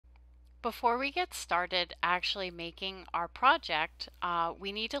Before we get started actually making our project,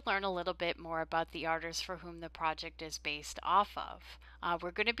 we need to learn a little bit more about the artist for whom the project is based off of.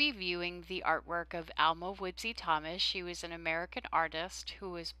 We're going to be viewing the artwork of Alma Woodsey Thomas. She was an American artist who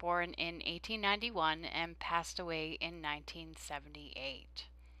was born in 1891 and passed away in 1978.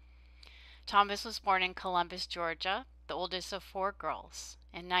 Thomas was born in Columbus, Georgia, the oldest of four girls.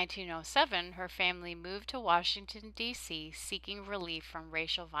 In 1907, her family moved to Washington, D.C., seeking relief from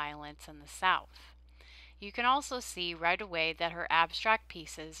racial violence in the South. You can also see right away that her abstract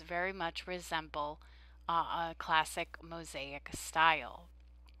pieces very much resemble a classic mosaic style.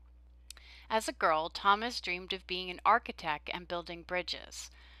 As a girl, Thomas dreamed of being an architect and building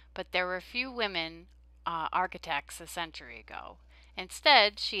bridges, but there were few women architects a century ago.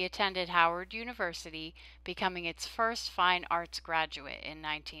 Instead, she attended Howard University, becoming its first fine arts graduate in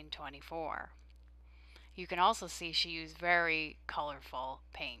 1924. You can also see she used very colorful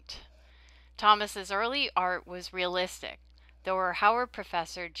paint. Thomas's early art was realistic, though her Howard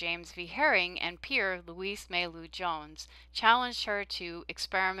professor James V. Herring and peer Louise May Lou Jones challenged her to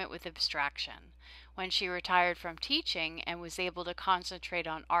experiment with abstraction. When she retired from teaching and was able to concentrate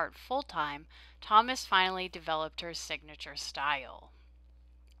on art full-time, Thomas finally developed her signature style.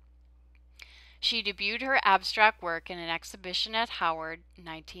 She debuted her abstract work in an exhibition at Howard in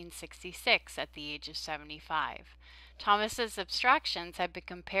 1966 at the age of 75. Thomas's abstractions have been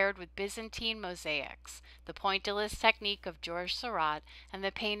compared with Byzantine mosaics, the pointillist technique of Georges Seurat, and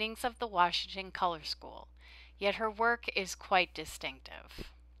the paintings of the Washington Color School. Yet her work is quite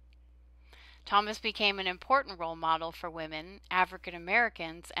distinctive. Thomas became an important role model for women, African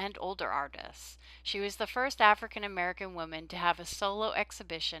Americans, and older artists. She was the first African American woman to have a solo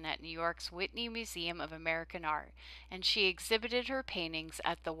exhibition at New York's Whitney Museum of American Art, and she exhibited her paintings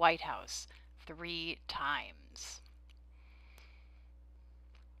at the White House 3 times.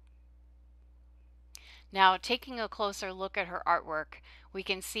 Now, taking a closer look at her artwork, we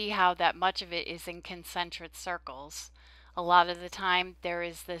can see how that much of it is in concentric circles. A lot of the time there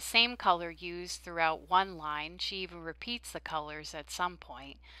is the same color used throughout one line. She even repeats the colors at some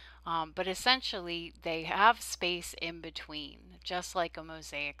point. But essentially they have space in between, just like a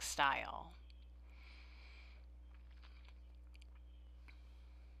mosaic style.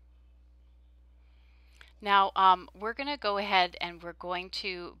 Now we're going to go ahead and we're going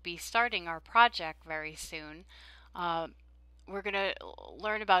to be starting our project very soon. We're going to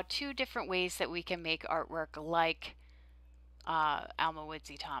learn about 2 different ways that we can make artwork like Alma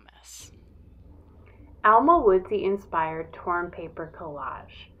Woodsey Thomas. Alma Woodsey inspired torn paper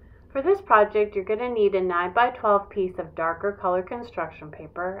collage. For this project, you're going to need a 9x12 piece of darker color construction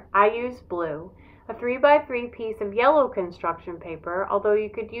paper. I used blue. A 3x3 piece of yellow construction paper, although you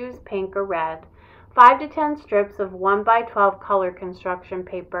could use pink or red. 5 to 10 strips of 1x12 color construction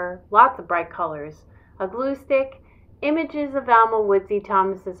paper, lots of bright colors. A glue stick, images of Alma Woodsey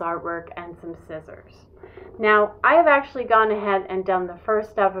Thomas's artwork, and some scissors. Now, I have actually gone ahead and done the first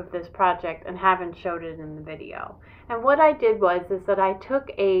step of this project and haven't showed it in the video. And what I did was that I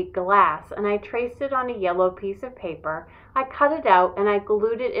took a glass and I traced it on a yellow piece of paper. I cut it out and I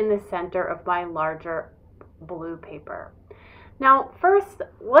glued it in the center of my larger blue paper. Now, first,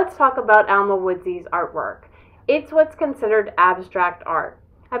 let's talk about Alma Woodsey's artwork. It's what's considered abstract art.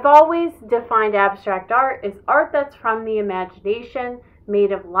 I've always defined abstract art as art that's from the imagination,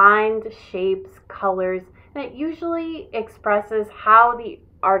 made of lines, shapes, colors, and it usually expresses how the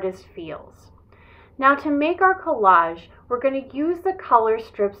artist feels. Now, to make our collage, we're going to use the color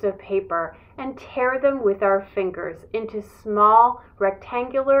strips of paper and tear them with our fingers into small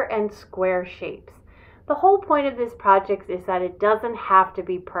rectangular and square shapes. The whole point of this project is that it doesn't have to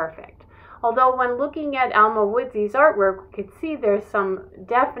be perfect. Although when looking at Alma Woodsey's artwork, we could see there's some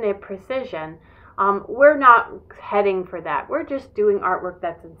definite precision. We're not heading for that. We're just doing artwork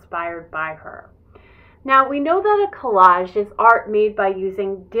that's inspired by her. Now, we know that a collage is art made by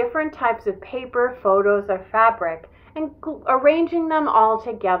using different types of paper, photos, or fabric and arranging them all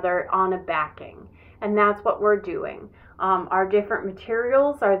together on a backing. And that's what we're doing. Our different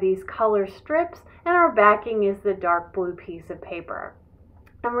materials are these color strips, and our backing is the dark blue piece of paper.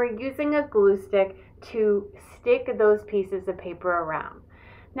 And we're using a glue stick to stick those pieces of paper around.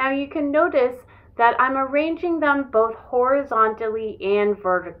 Now, you can notice that I'm arranging them both horizontally and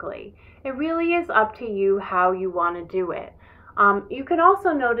vertically. It really is up to you how you want to do it. You can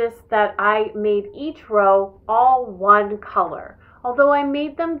also notice that I made each row all one color, although I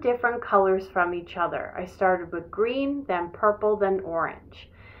made them different colors from each other. I started with green, then purple, then orange.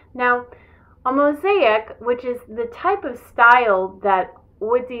 Now, a mosaic, which is the type of style that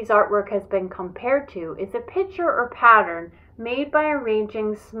Woodsey's artwork has been compared to, is a picture or pattern made by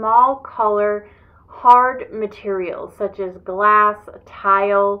arranging small color hard materials such as glass,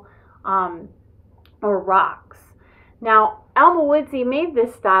 tile, um, or rocks. Now, Alma Woodsey made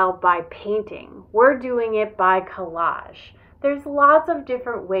this style by painting. We're doing it by collage. There's lots of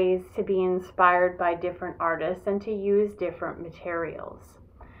different ways to be inspired by different artists and to use different materials.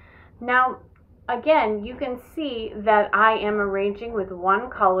 Now, again, you can see that I am arranging with one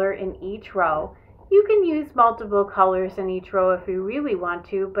color in each row. You can use multiple colors in each row if you really want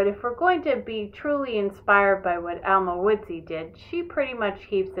to, but if we're going to be truly inspired by what Alma Woodsey did, she pretty much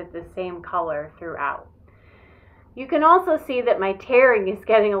keeps it the same color throughout. You can also see that my tearing is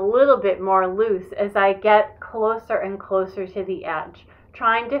getting a little bit more loose as I get closer and closer to the edge,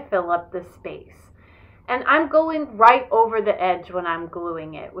 trying to fill up the space. And I'm going right over the edge when I'm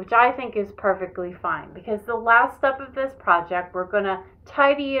gluing it, which I think is perfectly fine because the last step of this project, we're going to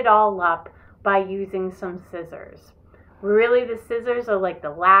tidy it all up by using some scissors. Really, the scissors are like the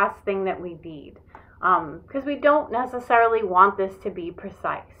last thing that we need because we don't necessarily want this to be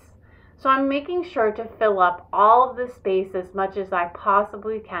precise. So I'm making sure to fill up all of the space as much as I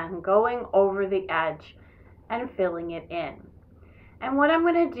possibly can, going over the edge and filling it in. And what I'm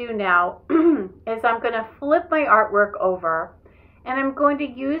going to do now is I'm going to flip my artwork over and I'm going to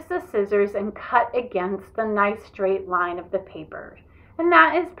use the scissors and cut against the nice straight line of the paper. And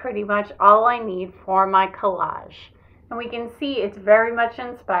that is pretty much all I need for my collage. And we can see it's very much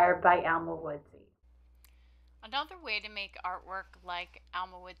inspired by Alma Woodsey. Another way to make artwork like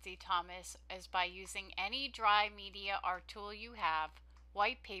Alma Woodsey Thomas is by using any dry media art tool you have,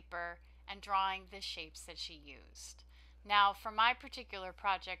 white paper, and drawing the shapes that she used. Now, for my particular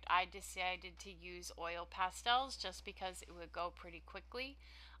project, I decided to use oil pastels just because it would go pretty quickly.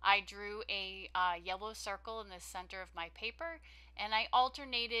 I drew a yellow circle in the center of my paper, and I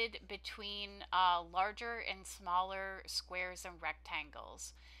alternated between larger and smaller squares and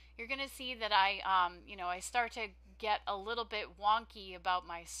rectangles. You're going to see that I start to get a little bit wonky about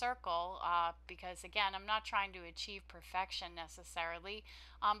my circle because, again, I'm not trying to achieve perfection necessarily,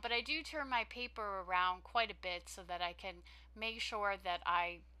 but I do turn my paper around quite a bit so that I can make sure that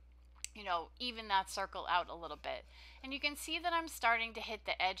I even that circle out a little bit. And you can see that I'm starting to hit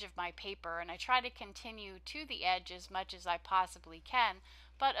the edge of my paper, and I try to continue to the edge as much as I possibly can,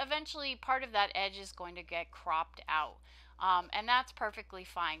 but eventually part of that edge is going to get cropped out. And that's perfectly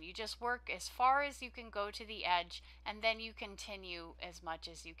fine. You just work as far as you can go to the edge, and then you continue as much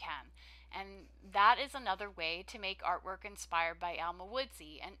as you can. And that is another way to make artwork inspired by Alma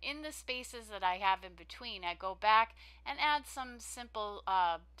Woodsey. And in the spaces that I have in between, I go back and add some simple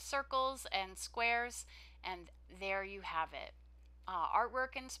circles and squares, and there you have it.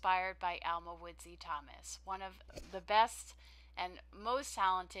 Artwork inspired by Alma Woodsey Thomas, one of the best and most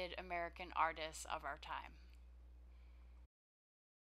talented American artists of our time.